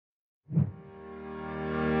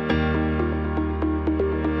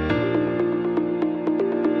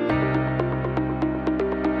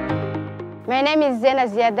My name is Zena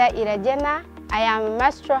Ziada Iragena. I am a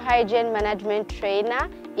menstrual hygiene management trainer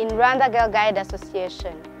in Rwanda Girl Guide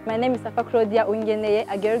Association. My name is Afa Claudia Ungeneye,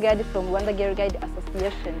 a girl guide from Rwanda Girl Guide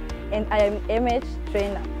Association, and I am MH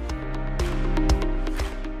trainer.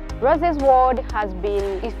 Rose's word has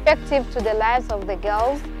been effective to the lives of the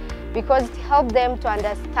girls because it helped them to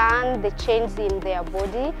understand the changes in their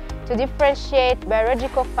body, to differentiate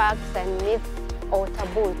biological facts and myths or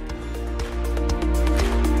taboos.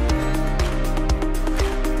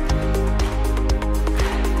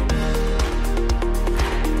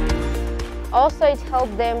 Also, it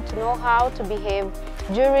helped them to know how to behave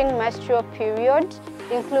during menstrual period,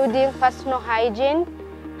 including personal hygiene,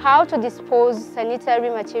 how to dispose sanitary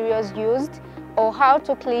materials used, or how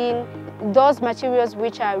to clean those materials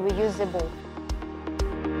which are reusable.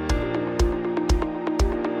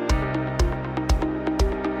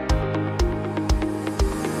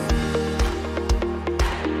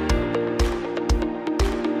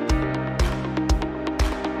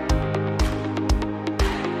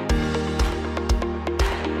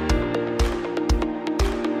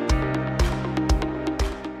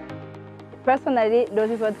 Personally,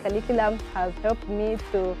 Rose's Word curriculum has helped me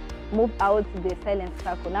to move out the silent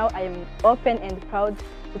circle. Now I am open and proud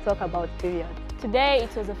to talk about periods. Today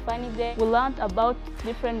it was a funny day. We learned about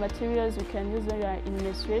different materials we can use when we are in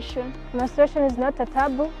menstruation. Menstruation is not a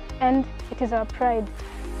taboo and it is our pride.